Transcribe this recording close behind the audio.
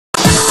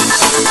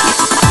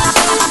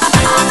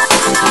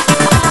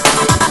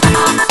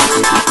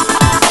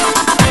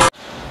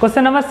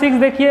Question number 6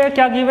 देखिए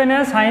क्या given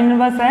है, sine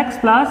inverse x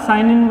plus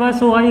sine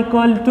inverse Y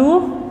equal to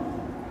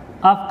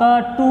आपका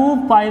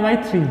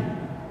 2π/3,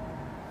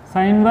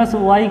 sine inverse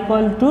Y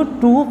equal to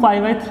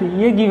 2π/3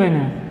 ये given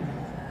है।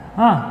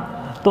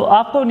 हाँ, तो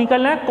आपको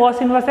निकलना है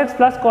cos inverse x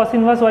plus cos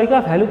inverse Y का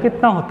वैल्यू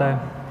कितना होता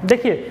है।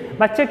 देखिए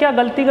बच्चे क्या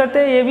गलती करते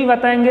हैं ये भी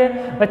बताएंगे।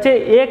 बच्चे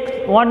एक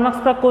 1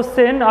 मार्क्स का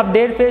क्वेश्चन आप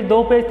 1.5 पेज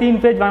 2 पेज 3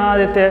 पेज बना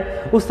देते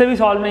हैं, उससे भी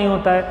सॉल्व नहीं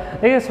होता है।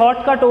 देखिए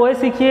शॉर्टकट वो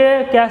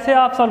सीखिए कैसे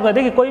आप सॉल्व करें।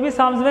 देखिए कोई भी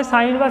सम्स में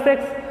साइन इनवर्स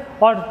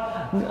एक्स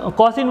और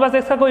कॉस इनवर्स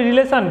एक्स का कोई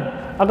रिलेशन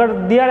अगर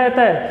दिया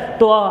रहता है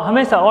तो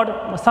हमेशा,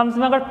 और सम्स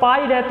में अगर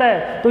पाई रहता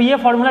है तो ये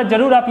फॉर्मूला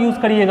जरूर आप यूज़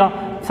करिएगा,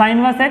 sine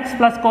inverse x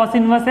plus cos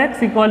inverse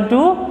x equal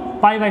to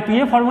π/2।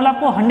 ये फॉर्मूला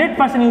आपको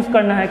 100% यूज़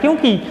करना है,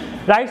 क्योंकि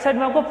राइट साइड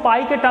में आपको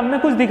पाई के टर्म में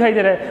कुछ दिखाई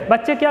दे रहा है।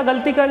 बच्चे क्या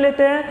गलती कर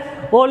लेते हैं,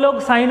 वो लोग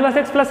sine inverse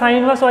x plus sine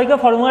inverse Y का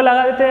फॉर्मूला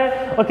लगा देते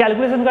हैं और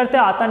कैलकुलेशन करते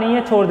हैं, आता नहीं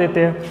है, छोड़ देते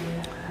हैं।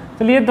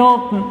 चलिए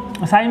तो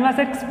sine inverse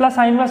x plus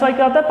sine inverse Y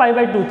क्या होता है,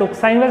 π/2। तो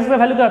साइन इनवर्स का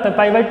वैल्यू क्या होता है,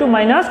 π/2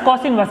 माइनस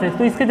कॉस इनवर्स एक्स।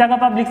 तो इसके जगह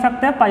पर आप लिख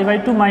सकते हैं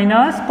π/2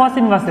 minus cos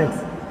inverse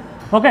x,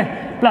 okay.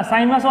 Plus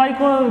sine inverse Y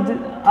को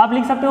आप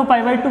लिख सकते हो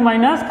π/2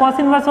 minus cos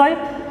inverse Y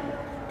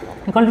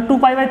equal to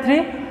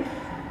 2π/3।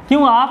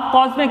 क्यों आप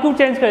कॉस में क्यों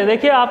चेंज करें,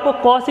 देखिए आपको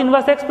cos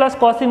inverse x plus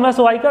cos inverse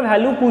Y का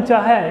वैल्यू पूछा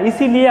है,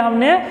 इसीलिए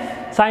हमने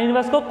साइन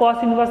इनवर्स को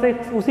कॉस इनवर्स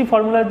एक्स उसी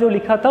फॉर्मूला जो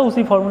लिखा था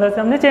उसी फॉर्मूला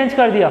से हमने चेंज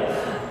कर दिया,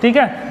 ठीक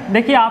है।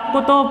 देखिए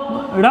आपको तो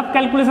रफ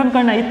कैलकुलेशन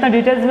करना है, इतना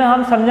डिटेल्स में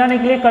हम समझाने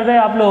के लिए कर रहे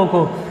हैं आप लोगों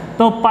को।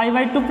 तो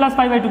π/2 प्लस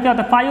π/2 क्या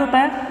होता है, पाई होता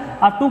है,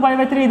 अब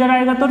 2π/3 इधर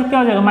आएगा तो क्या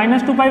हो जाएगा,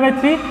 minus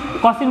 2π/3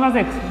 cos inverse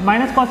x,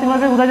 minus cos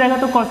inverse x उधर जाएगा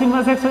तो कॉस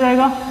इनवर्स एक्स हो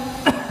जाएगा,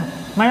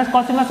 माइनस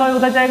कॉस इनवर्स वाई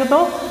उधर जाएगा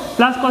तो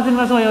प्लस कॉस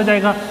इनवर्स वाई हो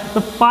जाएगा। तो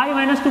पाई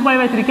माइनस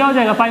 2π/3 क्या हो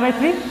जाएगा,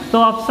 π/3। तो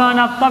ऑप्शन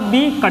आपका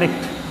B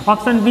correct,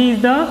 option B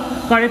is the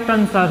correct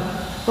answer.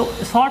 तो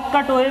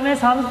शॉर्टकट वे में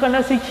सम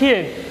करना सीखिए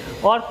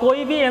और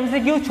कोई भी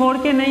MCQ छोड़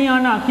के नहीं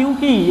आना,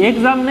 क्योंकि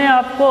एग्जाम में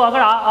आपको अगर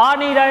आ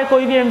नहीं रहा है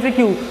कोई भी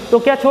MCQ तो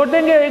क्या छोड़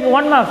देंगे, एक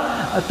 1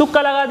 मार्क्स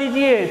तुक्का लगा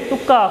दीजिए,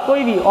 तुक्का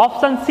कोई भी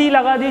ऑप्शन सी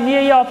लगा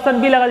दीजिए या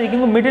ऑप्शन बी लगा दीजिए,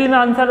 क्योंकि मिडिल में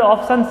आंसर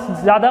ऑप्शन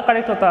ज़्यादा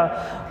करेक्ट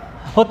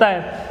होता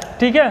है,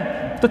 ठीक है।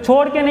 तो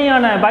छोड़ के नहीं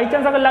आना है, बाई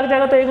चांस अगर लग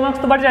जाएगा तो 1 मार्क्स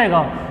तो बढ़ जाएगा।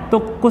 तो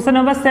क्वेश्चन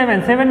नंबर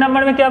 7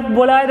 नंबर में क्या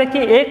बोला है,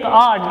 देखिए एक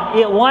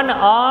वन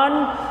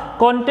आर्न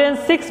कंटेन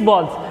 6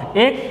 बॉल्स,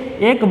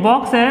 एक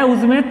बॉक्स है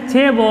उसमें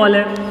 6 बॉल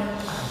है,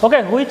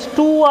 okay, which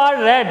 2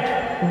 are red,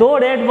 2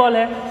 red ball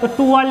है तो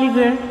 2 आर लिख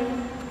रहे हैं,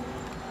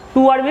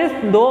 2 are means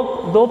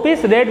 2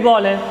 piece red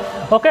ball है,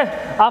 ओके।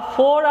 अब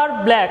 4 आर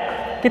ब्लैक,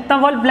 कितना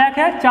बॉल ब्लैक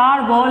है,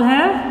 4 बॉल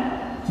है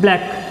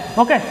ब्लैक,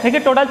 ओके। देखिए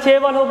टोटल 6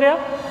 बॉल हो गया।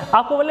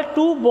 आपको बोले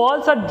 2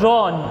 balls are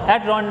drawn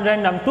at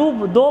random,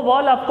 2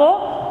 ball आपको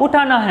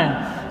उठाना है,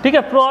 ठीक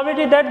है।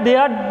 Probability that they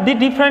are the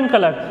different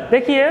colour,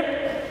 देखिए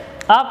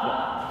आप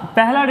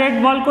पहला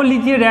रेड बॉल को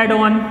लीजिए रेड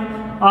 1,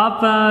 आप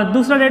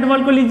दूसरा रेड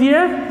बॉल को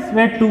लीजिए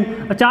रेड 2,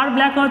 4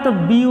 ब्लैक हो तो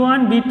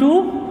B1 B2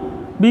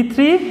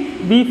 B3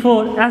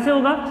 B4 ऐसे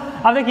होगा।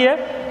 अब देखिए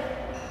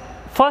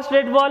first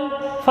red ball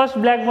first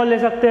black ball ले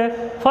सकते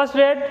हैं, first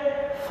red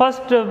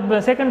first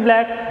second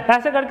black,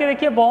 ऐसे करके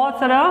देखिए बहुत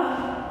सारा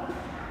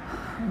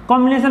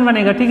कॉम्बिनेशन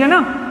बनेगा, ठीक है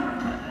ना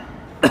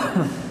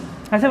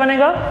ऐसे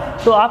बनेगा।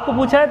 तो आपको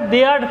पूछा है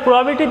they are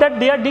probability that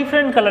they are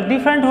different colour,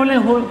 different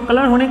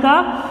colour होने का।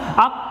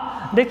 आप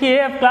देखिए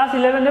अब क्लास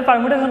 11 में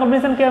परम्यूटेशन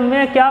कॉम्बिनेशन के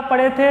में क्या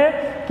पढ़े थे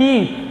कि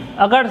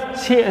अगर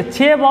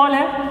 6 बॉल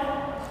है,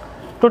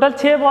 टोटल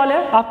 6 बॉल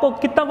है, आपको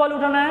कितना बॉल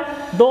उठाना है,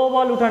 2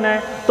 बॉल उठाना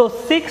है, तो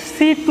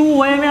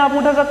 6C2 वे में आप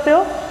उठा सकते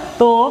हो।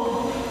 तो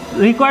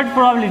रिक्वायर्ड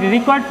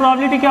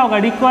प्रोबेबिलिटी क्या होगा,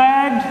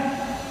 रिक्वायर्ड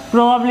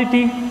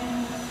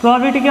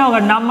प्रोबेबिलिटी क्या होगा,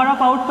 नंबर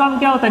ऑफ आउटकम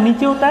क्या होता है,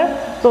 नीचे होता है।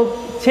 तो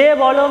 6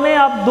 बॉलों में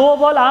आप 2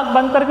 बॉल आंख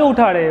बंद करके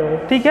उठा रहे हो,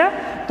 ठीक है।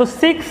 तो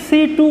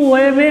 6C2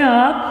 वे में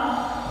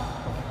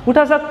आप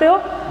उठा सकते हो।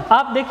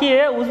 आप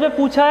देखिए उसमें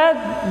पूछा है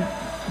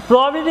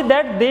probability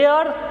that they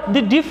are the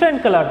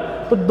different colour,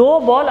 तो 2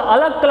 बॉल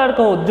अलग कलर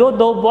का हो, जो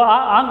 2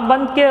 आंख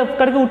बंद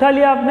करके उठा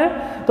लिया आपने,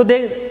 तो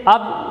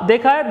आप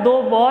देखा है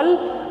 2 बॉल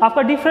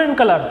आपका डिफरेंट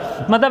कलर,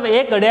 मतलब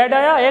एक रेड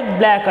आया एक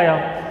ब्लैक आया,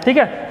 ठीक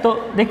है। तो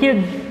देखिए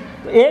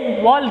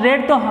एक बॉल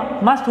रेड तो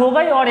मस्ट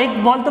होगा ही और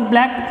एक बॉल तो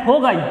ब्लैक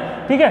होगा ही,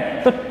 ठीक है।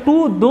 तो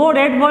 2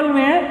 रेड बॉल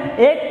में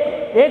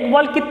एक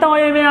बॉल कितना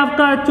वे में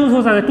आपका चूज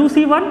हो सकता है,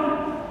 2C1,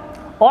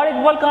 और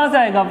एक बॉल कहाँ से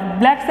आएगा,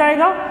 ब्लैक से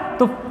आएगा।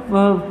 तो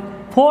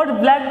 4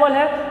 ब्लैक बॉल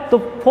है, तो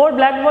 4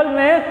 ब्लैक बॉल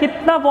में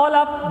कितना बॉल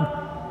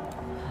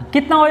आप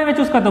कितना वे में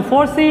चूज करते हो,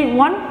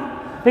 4C1।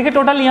 देखिए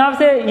टोटल यहाँ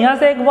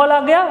से एक बॉल आ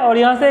गया और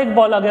यहाँ से एक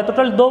बॉल आ गया,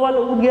 टोटल 2 बॉल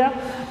उठ गया।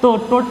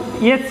 तो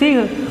ये सी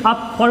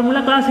आप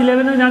फॉर्मूला क्लास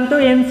 11 में जानते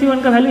हो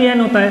NC1 का वैल्यू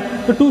n होता है,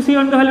 तो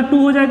 2C1 का वैल्यू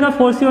 2 हो जाएगा,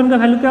 4C1 का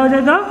वैल्यू क्या हो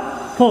जाएगा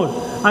 4,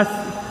 और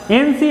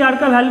NCR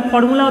का वैल्यू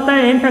फॉर्मूला होता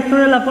है n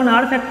factorial upon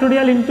r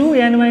factorial into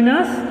n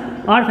minus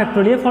r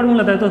factorial, ये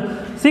फॉर्मूला होता है। तो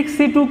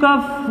 6C2 का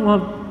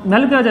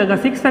वैल्यू क्या हो जाएगा,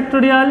 6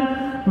 फैक्टोरियल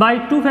बाई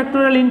 2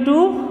 फैक्टोरियल इंटू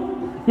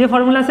ये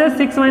फॉर्मूला से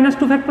 6 माइनस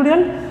 2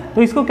 फैक्टोरियल।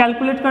 तो इसको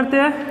कैलकुलेट करते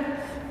हैं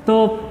तो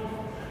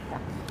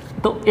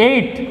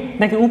 8,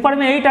 देखिए ऊपर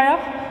में 8 आया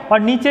और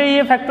नीचे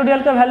ये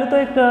फैक्टोरियल का वैल्यू तो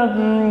एक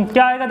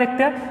क्या आएगा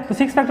देखते हैं। तो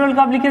 6 फैक्टोरियल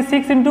का आप लिखिए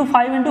 6 ×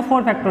 5 ×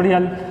 4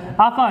 फैक्टोरियल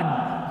अपन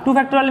 2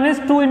 फैक्टोरियल मीन्स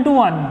 2 ×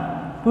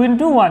 1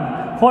 2 × 1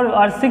 4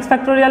 और 6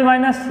 फैक्टोरियल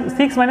माइनस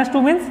 6 -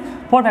 2 मीन्स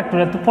 4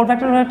 फैक्टोरियल। तो 4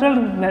 फैक्टोरियल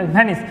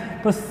वैनिश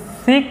तो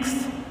 6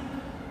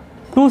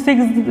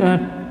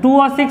 2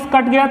 और 6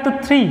 कट गया तो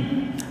 3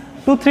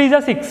 2 3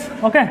 =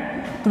 6 ओके।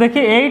 तो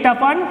देखिए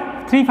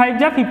 8/3 5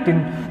 = 15।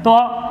 तो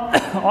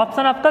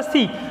ऑप्शन आपका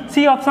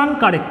C option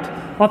correct,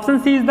 option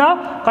C is the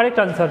correct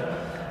answer.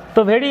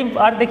 तो वेरी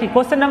और देखिए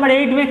क्वेश्चन नंबर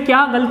 8 में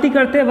क्या गलती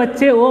करते हैं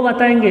बच्चे वो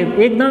बताएंगे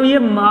एकदम, ये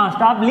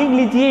मास्ट आप लिख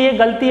लीजिए, ये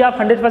गलती आप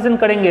 100%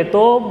 करेंगे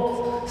तो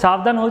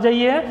सावधान हो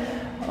जाइए,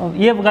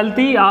 ये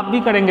गलती आप भी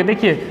करेंगे।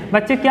 देखिए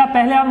बच्चे क्या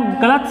पहले हम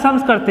गलत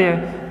सम्स करते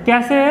हैं,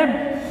 कैसे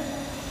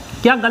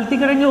क्या गलती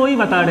करेंगे वही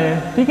बता रहे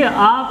हैं, ठीक है।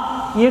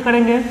 आप ये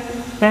करेंगे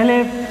पहले,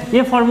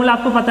 ये फॉर्मूला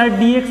आपको पता है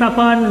dx/√a²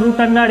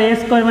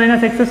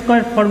 -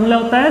 x² फॉर्मूला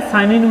होता है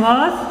साइन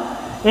इनवर्स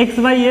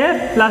x/a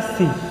 +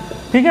 c,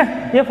 ठीक है,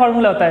 ये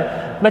फॉर्मूला होता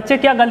है। बच्चे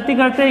क्या गलती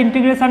करते हैं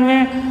इंटीग्रेशन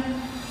में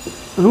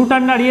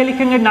 √a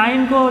लिखेंगे,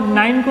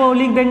 9 को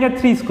लिख देंगे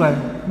 3²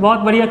 बहुत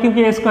बढ़िया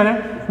क्योंकि a² है,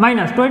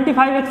 माइनस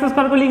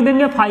 25x² को लिख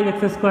देंगे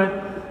 5x²,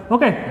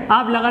 ओके।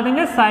 आप लगा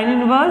देंगे साइन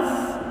इनवर्स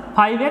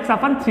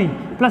 5x/3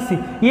 + c,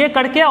 ये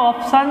करके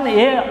ऑप्शन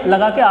ए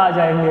लगा के आ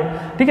जाएंगे,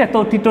 ठीक है।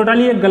 तो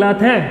टोटली ये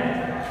गलत है,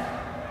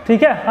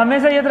 ठीक है।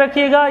 हमेशा याद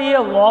रखिएगा ये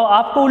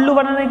आपको उल्लू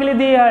बनाने के लिए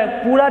दिया है,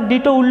 पूरा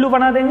डिटो उल्लू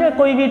बना देंगे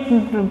कोई भी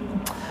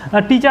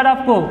टीचर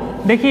आपको।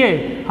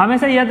 देखिए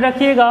हमेशा याद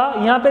रखिएगा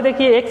यहाँ पे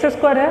देखिए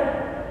x² है,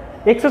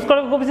 x²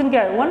 का कोएफिशिएंट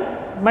क्या है 1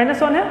 -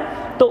 1 है,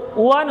 तो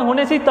 1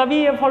 होने से तभी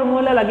ये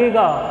फॉर्मूला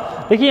लगेगा।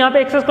 देखिए यहाँ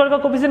पे x² का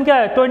कोएफिशिएंट क्या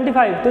है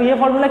 25, तो ये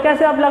फॉर्मूला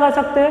कैसे आप लगा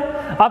सकते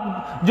हैं।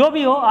 आप जो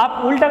भी हो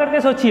आप उल्टा करके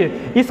सोचिए,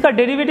 इसका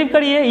डेरिवेटिव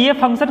करिए, ये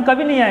फंक्शन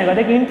कभी नहीं आएगा।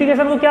 देखिए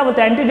इंटीग्रेशन को क्या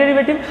बोलते हैं एंटी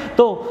डेरिवेटिव,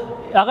 तो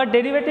अगर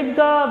डेरिवेटिव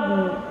का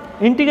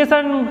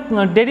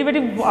इंटीग्रेशन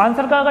डेरिवेटिव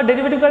आंसर का अगर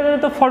डेरिवेटिव कर देंगे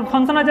तो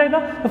फंक्शन आ जाएगा,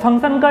 तो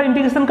फंक्शन का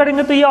इंटीग्रेशन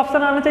करेंगे तो ये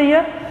ऑप्शन आना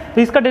चाहिए,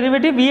 तो इसका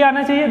डेरिवेटिव ये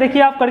आना चाहिए।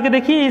 देखिए आप करके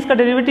देखिए इसका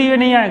डेरिवेटिव ये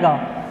नहीं आएगा,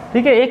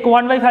 ठीक है, एक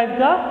 1/5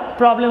 का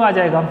प्रॉब्लम आ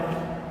जाएगा,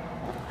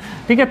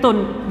 ठीक है। तो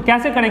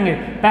कैसे करेंगे,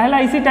 पहला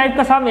इसी टाइप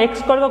का सम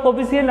x² का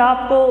कोएफिशिएंट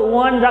आपको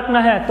 1 रखना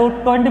है, तो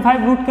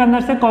 25 रूट के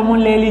अंदर से कॉमन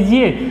ले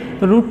लीजिए,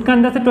 तो रूट के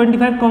अंदर से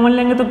 25 कॉमन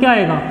लेंगे तो क्या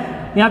आएगा,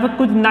 यहाँ पे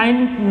कुछ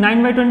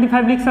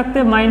 9/25 लिख सकते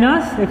हैं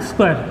माइनस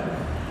x²,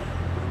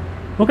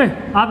 ओके।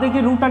 आप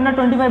देखिए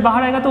 √25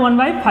 बाहर आएगा तो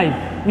 1/5,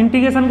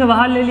 इंटीग्रेशन के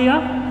बाहर ले लिया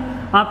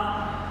आप,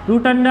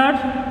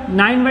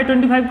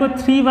 √9/25 को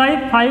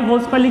 3/5 होल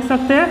स्क्वायर लिख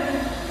सकते हैं।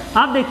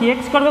 आप देखिए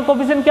x² का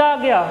कोएफिशिएंट क्या आ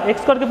गया,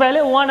 x² के पहले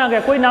 1 आ गया,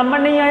 कोई नंबर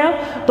नहीं आया,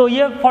 तो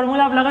ये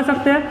फॉर्मूला आप लगा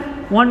सकते हैं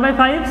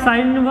 1/5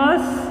 साइन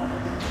इनवर्स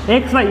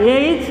x/a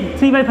इज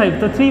 3/5,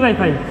 तो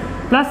 3/5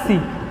 + c,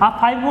 आप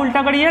 5 को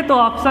उल्टा करिए तो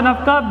ऑप्शन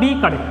आपका बी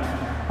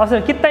करेक्ट। और सर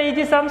कितना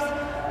इजी सम्स,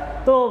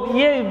 तो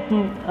ये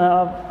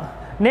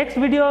नेक्स्ट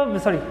वीडियो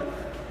सॉरी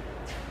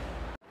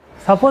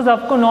सपोज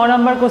आपको 9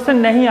 नंबर क्वेश्चन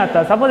नहीं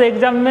आता, सपोज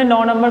एग्जाम में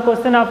 9 नंबर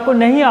क्वेश्चन आपको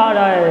नहीं आ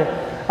रहा है,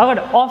 अगर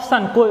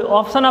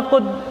ऑप्शन आपको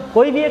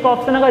कोई भी एक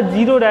ऑप्शन अगर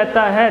 0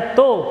 रहता है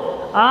तो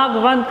आंख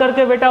बंद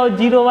करके बेटा वो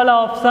 0 वाला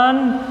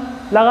ऑप्शन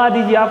लगा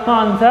दीजिए, आपका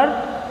आंसर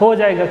हो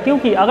जाएगा।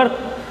 क्योंकि अगर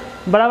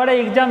बड़ा बड़ा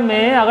एग्जाम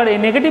में अगर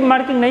नेगेटिव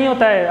मार्किंग नहीं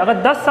होता है, अगर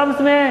 10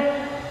 सम्स में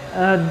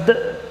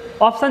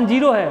ऑप्शन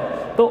 0 है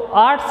तो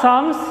 8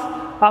 सम्स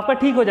आपका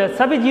ठीक हो जाए,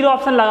 सभी 0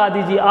 ऑप्शन लगा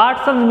दीजिए, 8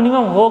 सम्स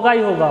मिनिमम होगा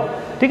ही होगा,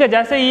 ठीक है।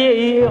 जैसे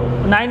ये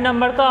 9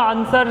 नंबर का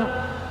आंसर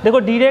देखो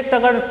डायरेक्ट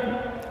अगर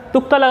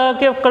तुक्का लगा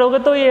के करोगे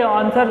तो ये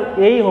आंसर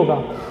यही होगा,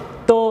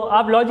 तो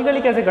आप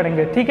लॉजिकली कैसे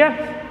करेंगे, ठीक है।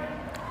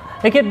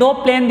 देखिए 2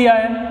 प्लेन दिया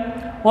है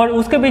और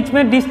उसके बीच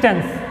में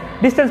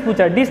डिस्टेंस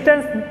पूछा है,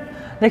 डिस्टेंस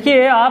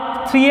देखिए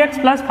आप 3x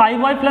 +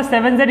 5y +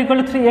 7z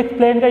 = 3 एक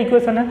प्लेन का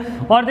इक्वेशन है,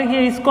 और देखिए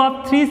इसको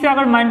आप 3 से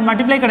अगर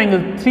मल्टीप्लाई करेंगे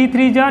 3 ×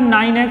 3 =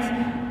 9x,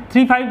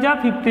 3 × 5 =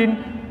 15,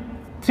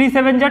 3 ×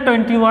 7 =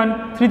 21,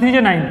 3 × 3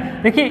 = 9।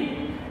 देखिए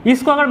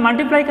इसको अगर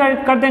मल्टीप्लाई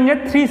कर देंगे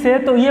 3 से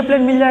तो ये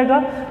प्लेन मिल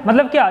जाएगा,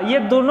 मतलब क्या ये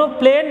दोनों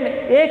प्लेन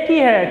एक ही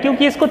है,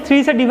 क्योंकि इसको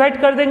 3 से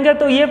डिवाइड कर देंगे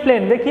तो ये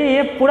प्लेन देखिए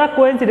ये पूरा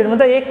कोइंसिडेंट,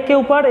 मतलब एक के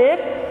ऊपर एक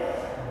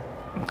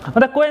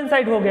मतलब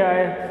कोइंसाइड हो गया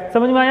है,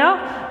 समझ में आया।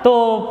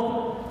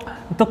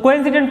 तो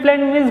कोइंसिडेंट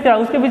प्लेन मीन्स क्या,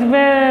 उसके बीच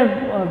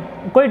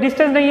में कोई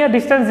डिस्टेंस नहीं है,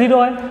 डिस्टेंस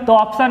 0 है, तो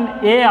ऑप्शन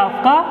ए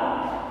आपका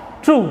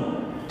ट्रू,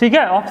 ठीक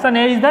है, option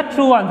A is the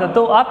true answer.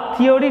 तो आप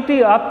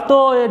आप तो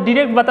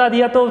डायरेक्ट बता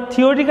दिया, तो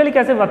थियोरिटिकली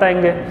कैसे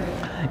बताएंगे,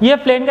 ये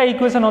प्लेन का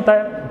इक्वेशन होता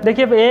है।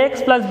 देखिए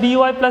ax +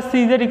 by +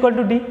 cz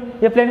 = d,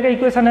 ये प्लेन का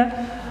इक्वेशन है,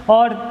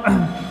 और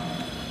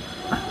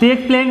तो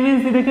एक प्लेन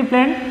मीन्स देखिए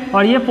प्लेन,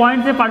 और ये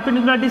पॉइंट से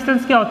परपेंडिकुलर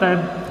डिस्टेंस क्या होता है,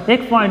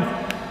 एक पॉइंट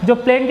जो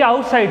प्लेन के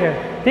आउटसाइड है,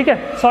 ठीक है।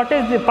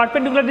 शॉर्टेज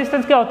परपेंडिकुलर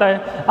डिस्टेंस क्या होता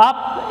है,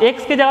 आप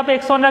x की जगह पे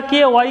x1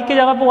 रखिए, y की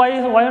जगह पे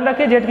y1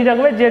 रखिए, z की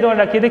जगह पे z1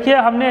 रखिए। देखिए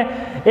हमने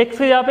x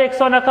की जगह पे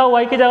x1 रखा,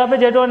 y की जगह पे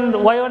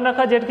y1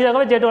 रखा, z की जगह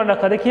पे z1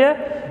 रखा। देखिए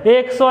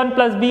ax1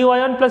 +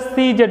 by1 +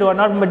 cz1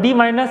 और d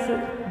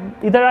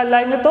इधर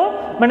लाएंगे तो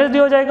 -d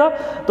हो जाएगा।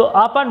 तो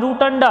अपन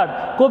root under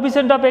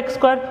coefficient of x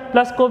square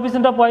plus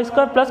coefficient of y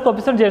square plus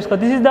coefficient z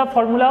square, this is the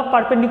formula of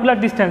perpendicular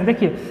distance.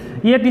 देखिए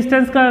ये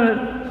डिस्टेंस का,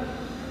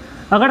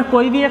 अगर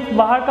कोई भी एक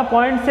बाहर का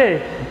पॉइंट से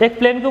एक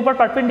प्लेन के ऊपर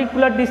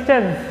परपेंडिकुलर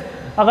डिस्टेंस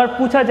अगर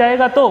पूछा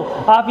जाएगा तो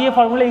आप ये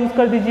फॉर्मूला यूज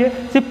कर दीजिए,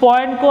 सिर्फ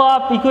पॉइंट को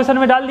आप इक्वेशन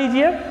में डाल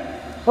दीजिए।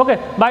 Okay,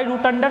 by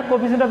root under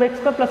coefficient of x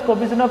square plus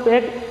coefficient of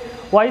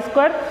y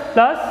square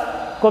plus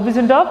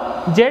coefficient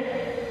of z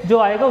जो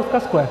आएगा उसका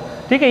स्क्वायर।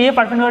 ठीक है, ये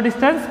परपेंडिकुलर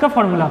डिस्टेंस का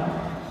फॉर्मूला।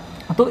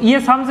 तो ये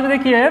सम्स में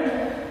देखिए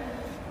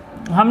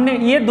हमने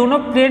ये दोनों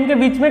प्लेन के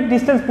बीच में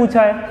डिस्टेंस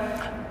पूछा है,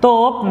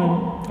 तो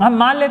हम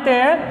मान लेते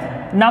हैं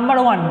नंबर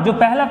 1 जो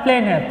पहला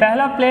प्लेन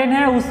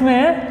है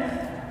उसमें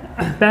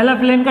पहला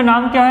प्लेन का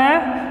नाम क्या है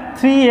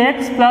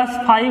 3x plus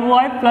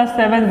 5y plus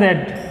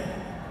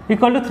 7z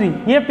equal to 3।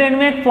 ये प्लेन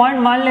में एक पॉइंट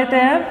मान लेते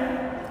हैं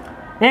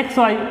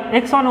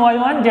x1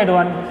 y1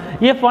 z1,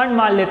 ये पॉइंट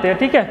मान लेते हैं।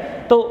 ठीक है,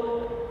 तो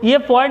ये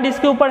पॉइंट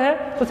इसके ऊपर है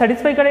तो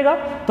सेटिस्फाई करेगा।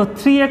 तो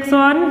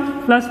 3x1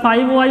 plus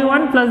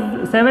 5y1 plus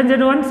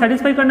 7z1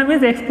 satisfy करने में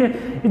x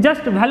के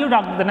जस्ट वैल्यू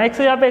डाल देना, x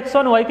की जगह पे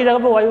x1, y की जगह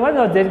पे y1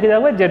 और z की जगह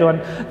पे z1।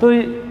 तो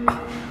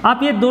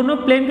आप ये दोनों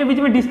प्लेन के बीच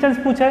में डिस्टेंस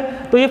पूछा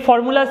है, तो ये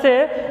फॉर्मूला से,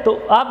 तो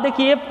आप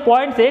देखिए एक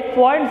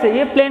पॉइंट से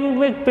ये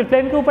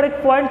प्लेन के ऊपर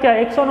एक पॉइंट क्या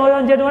है x1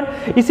 y1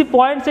 z1, इसी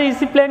पॉइंट से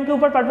इसी प्लेन के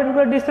ऊपर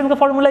परपेंडिकुलर डिस्टेंस का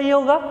फॉर्मूला ये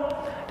होगा।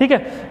 ठीक है,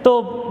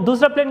 तो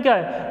दूसरा प्लेन क्या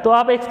है, तो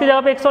आप x की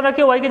जगह पे x1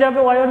 रखिए, y की जगह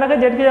पे y1 रखिए,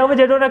 z की जगह पे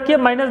z1 रखिए,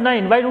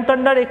 -9 बाई रूट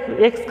अंडर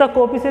x का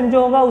कोफिशिएंट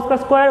जो होगा उसका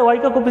स्क्वायर,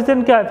 y का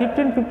कोफिशिएंट क्या है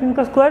 15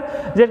 का स्क्वायर,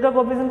 z का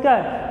कोफिशिएंट क्या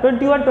है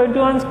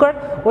 21 स्क्वायर,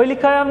 वही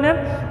लिखा है हमने।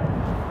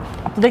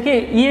 तो देखिए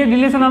ये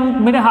रिलेशन हम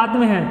मेरे हाथ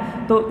में है,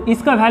 तो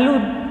इसका वैल्यू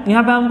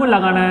यहाँ पे हमको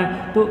लगाना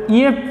है। तो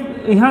ये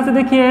यहाँ से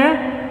देखिए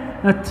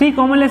 3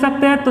 कॉमन ले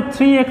सकते हैं, तो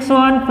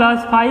 3x1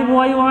 plus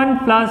 5y1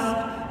 plus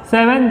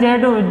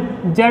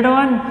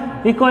 7z1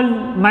 equal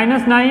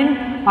 -9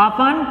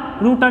 अपन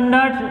root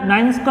under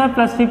 9 square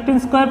plus 15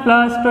 square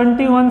plus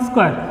 21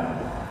 square.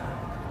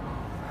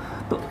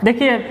 तो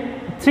देखिए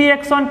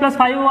 3x1 plus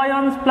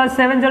 5y1 plus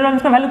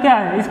 7z1 का वैल्यू क्या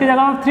है, इसके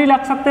जगह आप 3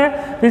 रख सकते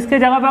हैं। तो इसके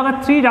जगह पर अगर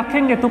 3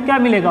 रखेंगे तो क्या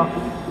मिलेगा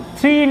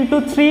 3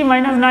 × 3 -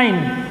 9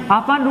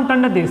 अपन root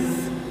under this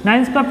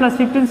 9 square plus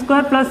 15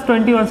 square plus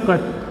 21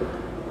 square.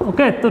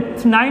 Okay, तो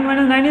 9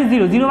 - 9 इज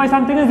 0 बाई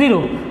समथिंग इज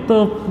 0,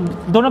 तो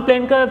दोनों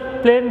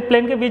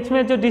प्लेन के बीच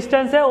में जो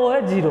डिस्टेंस है वो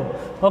है 0।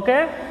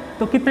 ओके,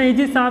 तो कितना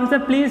इजी शाम से,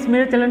 प्लीज़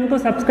मेरे चैनल को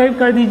सब्सक्राइब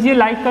कर दीजिए,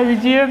 लाइक कर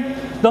दीजिए,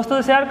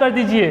 दोस्तों से शेयर कर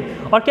दीजिए।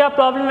 और क्या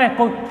प्रॉब्लम है,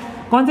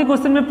 कौन सी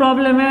क्वेश्चन में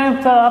प्रॉब्लम है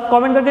तो आप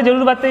कमेंट करके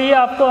जरूर बताइए,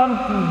 आपको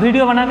हम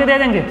वीडियो बना के दे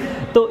देंगे।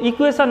 तो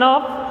इक्वेशन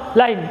ऑफ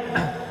लाइन,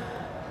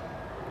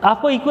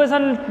 आपको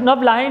equation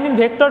of line in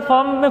vector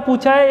form में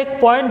पूछा है, एक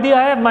पॉइंट दिया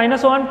है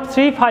 -1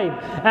 3 5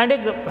 एंड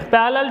एक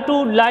पैरेलल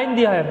टू लाइन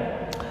दिया है।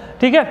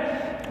 ठीक है,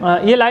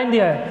 ये लाइन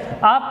दिया है।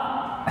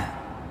 आप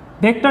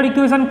वेक्टर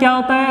इक्वेशन क्या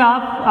होता है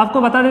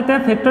आपको बता देते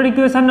हैं। Vector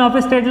equation of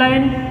a straight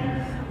line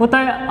होता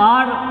है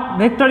r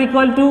vector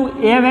equal to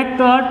a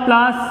vector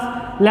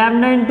plus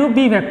lambda into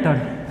b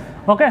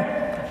vector. Okay,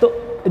 तो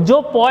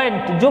जो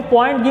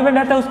पॉइंट गिवन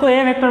रहता है उसको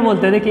a वेक्टर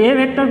बोलते हैं। देखिए a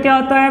वेक्टर क्या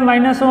होता है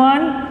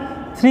 -1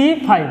 3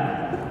 5।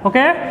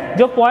 ओके,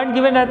 जो पॉइंट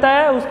गिवन रहता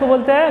है उसको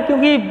बोलते हैं,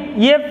 क्योंकि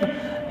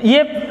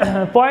ये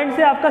पॉइंट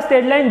से आपका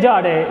स्ट्रेट लाइन जा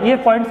रहे हैं, ये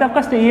पॉइंट से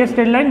आपका ये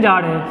स्ट्रेट लाइन जा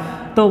रहे हैं।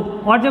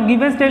 तो और जो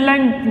गिवन स्ट्रेट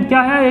लाइन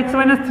क्या है x -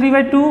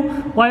 3/2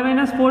 y -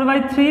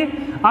 4/3।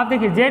 आप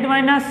देखिए z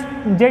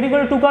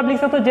इक्वल टू 2 को आप लिख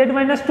सकते हो z -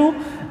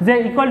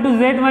 2 इक्वल टू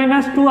z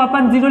 - 2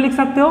 अपन 0 लिख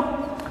सकते हो,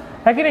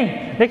 है कि नहीं।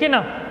 देखिए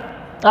ना,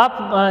 आप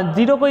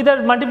 0 को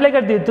इधर मल्टीप्लाई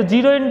कर दिए तो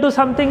 0 ×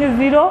 समथिंग इज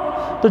 0,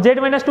 तो z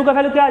 - 2 का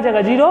वैल्यू क्या आ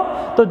जाएगा 0,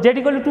 तो z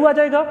इक्वल टू 2 आ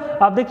जाएगा।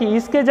 आप देखिए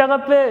इसके जगह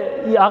पे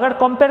अगर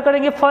कंपेयर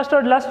करेंगे फर्स्ट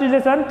और लास्ट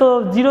रिलेशन, तो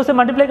 0 से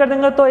मल्टीप्लाई कर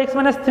देंगे तो x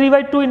 -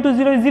 3/2 ×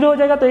 0 0 हो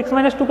जाएगा, तो x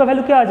 - 2 का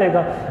वैल्यू क्या आ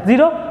जाएगा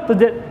 0, तो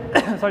z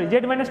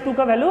 - 2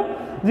 का वैल्यू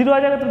 0 आ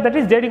जाएगा, तो that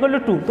is z equal to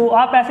 2। तो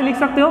आप ऐसे लिख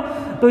सकते हो।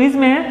 तो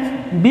इसमें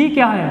b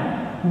क्या है,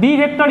 b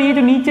वेक्टर, ये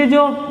जो नीचे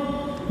जो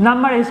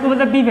नंबर है इसको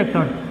बोलते हैं बी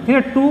वेक्टर। ठीक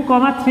है, 2,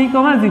 3,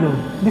 0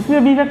 दिस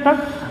इज बी वेक्टर।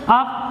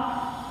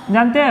 आप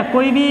जानते हैं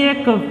कोई भी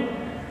एक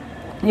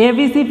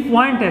ABC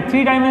पॉइंट है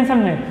 3 डायमेंशन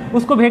में,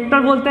 उसको वेक्टर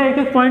बोलते हैं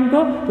एक पॉइंट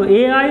को। तो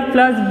AI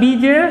plus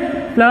BJ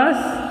plus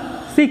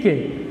CK।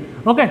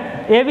 Okay,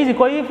 ABC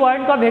कोई भी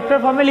पॉइंट को आप वेक्टर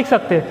फॉर्म में लिख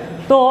सकते हैं।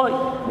 तो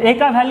A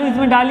का वैल्यू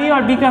इसमें डालिए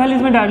और B का वैल्यू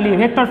इसमें डालिए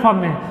वेक्टर फॉर्म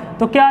में,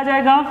 तो क्या आ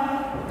जाएगा,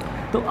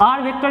 तो R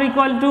vector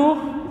equal to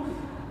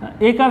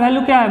A का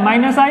वैल्यू क्या है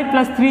 -i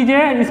प्लस 3j,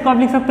 इसको आप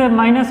लिख सकते हैं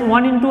 -1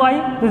 × i,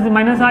 this is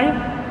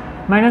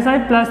 -i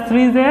plus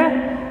 3j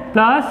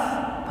plus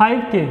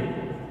 5k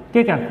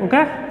क्या।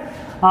 ओके,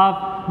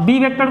 आप b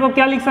वेक्टर को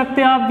क्या लिख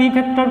सकते हैं, आप b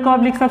वेक्टर को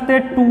आप लिख सकते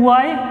हैं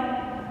 2i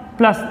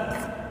plus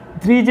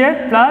 3j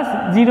plus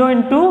 0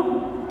 ×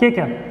 k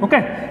क्या। Okay,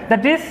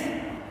 that is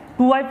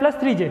 2i plus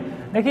 3j।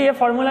 देखिए ये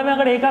फॉर्मूला में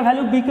अगर a का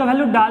वैल्यू b का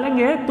वैल्यू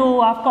डालेंगे तो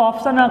आपका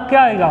ऑप्शन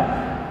क्या आएगा,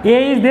 a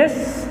इज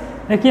दिस,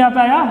 देखिए यहाँ पे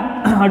आया,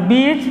 और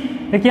बी इज,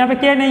 देखिए यहाँ पे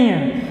के नहीं है,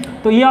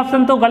 तो ये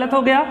ऑप्शन तो गलत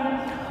हो गया।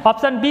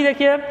 ऑप्शन बी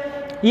देखिए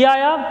ये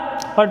आया,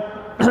 और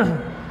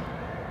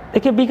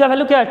देखिए बी का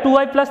वैल्यू क्या है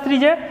 2i +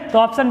 3j, तो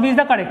option B is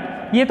the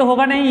correct. ये तो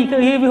होगा नहीं,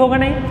 ये भी होगा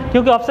नहीं,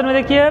 क्योंकि ऑप्शन में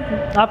देखिए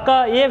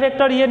आपका ए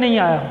वेक्टर ये नहीं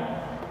आया,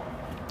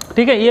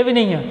 ठीक है, ये भी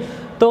नहीं है।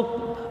 तो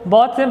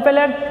बहुत सिंपल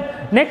है।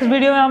 नेक्स्ट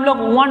वीडियो में हम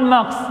लोग 1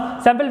 मार्क्स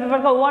सैम्पल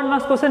पेपर का 1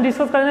 मार्क्स क्वेश्चन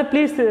डिस्कस करेंगे।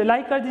 प्लीज़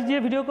लाइक कर दीजिए,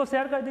 वीडियो को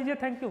शेयर कर दीजिए।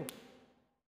 Thank you.